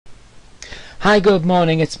Hi, good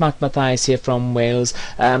morning, it's Matt Mathias here from Wales.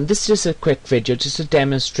 This is just a quick video just to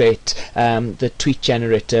demonstrate the tweet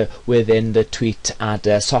generator within the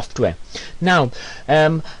TweetAdder software. Now,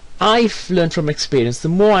 I've learned from experience, the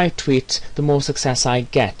more I tweet, the more success I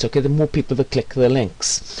get, okay, the more people that click the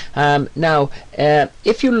links. Now,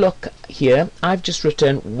 if you look here, I've just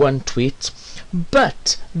written one tweet,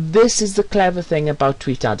 but this is the clever thing about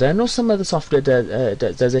TweetAdder. I know some other software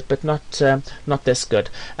does it, but not this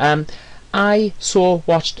good. I saw,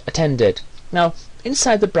 watched, attended. Now,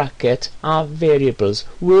 inside the bracket are variables,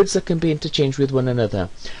 words that can be interchanged with one another.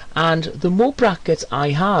 And the more brackets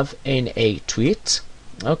I have in a tweet,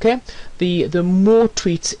 okay, the more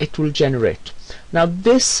tweets it will generate. Now,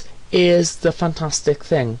 this is the fantastic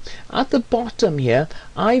thing. At the bottom here,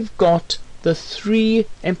 I've got the 3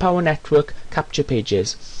 Empower Network capture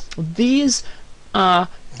pages. These are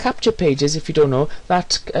capture pages, if you don't know,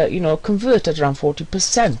 that convert at around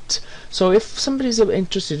 40%. So if somebody's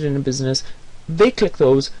interested in a business, they click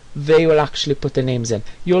those, they will actually put their names in.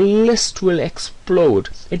 Your list will explode.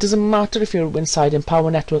 It doesn't matter if you're inside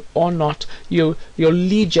Empower Network or not, your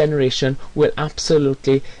lead generation will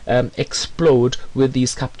absolutely explode with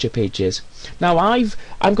these capture pages. Now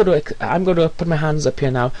I'm going to put my hands up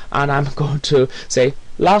here now, and I'm going to say,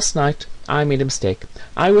 last night I made a mistake.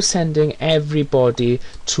 I was sending everybody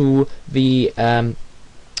to the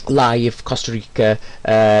live Costa Rica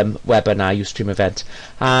webinar Ustream event,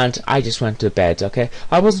 and I just went to bed. Okay,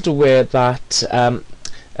 I wasn't aware that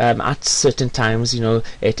at certain times,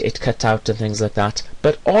 it cut out and things like that.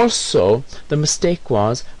 But also the mistake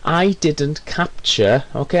was I didn't capture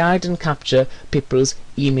people's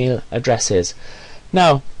email addresses.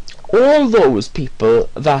 Now, all those people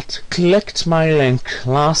that clicked my link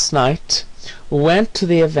last night went to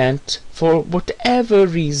the event for whatever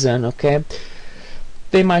reason, okay,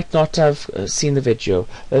 they might not have seen the video,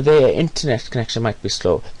 their internet connection might be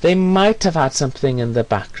slow, they might have had something in the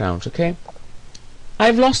background, okay.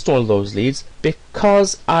 I've lost all those leads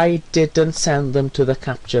because I didn't send them to the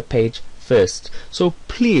capture page first. So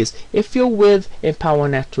please, if you're with Empower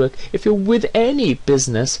Network, if you're with any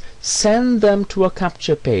business, send them to a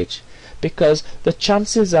capture page, because the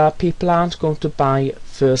chances are people aren't going to buy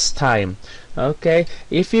first time. Okay,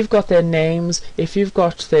 if you've got their names, if you've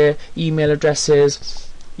got their email addresses,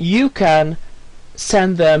 you can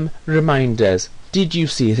send them reminders. Did you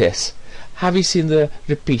see this? Have you seen the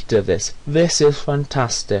repeat of this? This is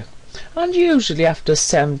fantastic. And usually after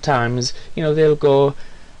 7 times, they'll go,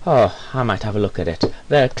 oh, I might have a look at it.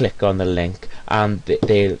 They'll click on the link, and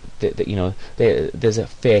there's a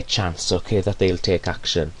fair chance, okay, that they'll take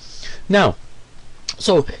action. Now,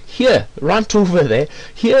 so here, rant over there,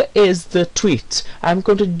 here is the tweet. I'm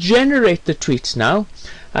going to generate the tweet now,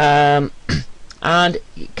 and can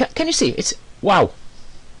you see, it's, wow,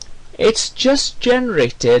 it's just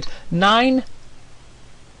generated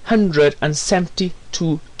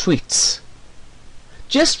 972 tweets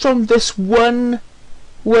just from this one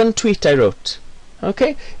tweet I wrote.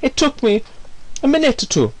 Okay, it took me a minute or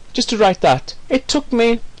two just to write that. It took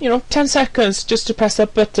me 10 seconds just to press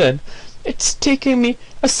that button. It's taking me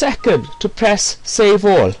a second to press save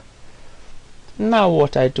all. Now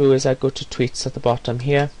what I do is I go to tweets at the bottom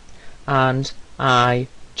here, and I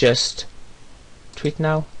just tweet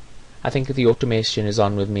now. I think the automation is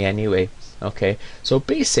on with me anyway. Okay, so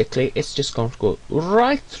basically it's just going to go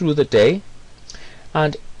right through the day,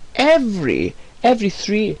 and every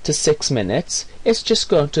 3 to 6 minutes it's just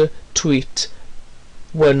going to tweet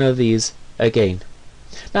one of these again.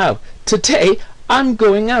 Now today I'm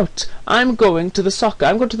going out. I'm going to the soccer.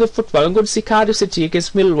 I'm going to the football. I'm going to see Cardiff City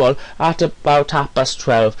against Millwall at about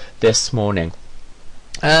 12:30 this morning.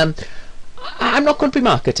 I'm not going to be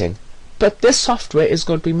marketing, but this software is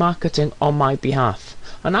going to be marketing on my behalf.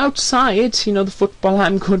 And outside, the football,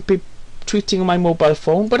 I'm going to be tweeting on my mobile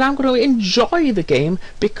phone, but I'm going to enjoy the game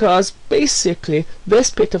because basically this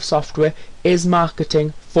bit of software is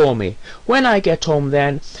marketing for me. When I get home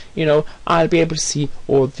then, I'll be able to see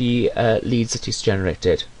all the leads that he's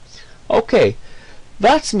generated. Okay,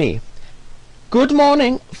 that's me. Good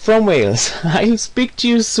morning from Wales. I'll speak to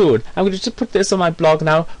you soon. I'm going to put this on my blog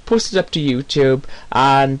now, post it up to YouTube,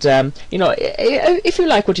 and if you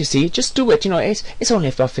like what you see, just do it. It's only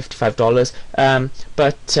about $55,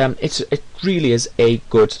 but it really is a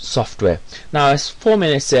good software. Now it's 4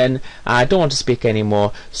 minutes in. I don't want to speak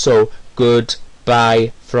anymore, so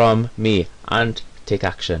goodbye from me, and take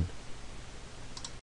action.